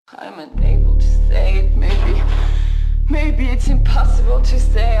I'm unable to say it. Maybe it's impossible to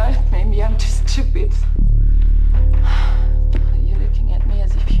say. Maybe I'm too stupid. You're looking at me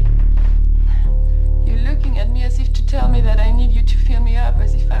as if to tell me that I need you to fill me up,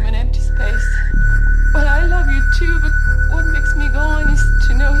 as if I'm an empty space. Well, I love you too, but what makes me go on is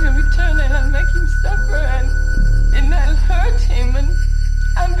to know he'll return and I'll make him suffer and I'll hurt him and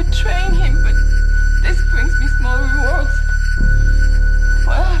I'm betraying him, but this brings me small rewards.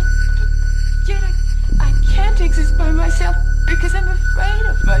 Well, yet I can't exist by myself because I'm afraid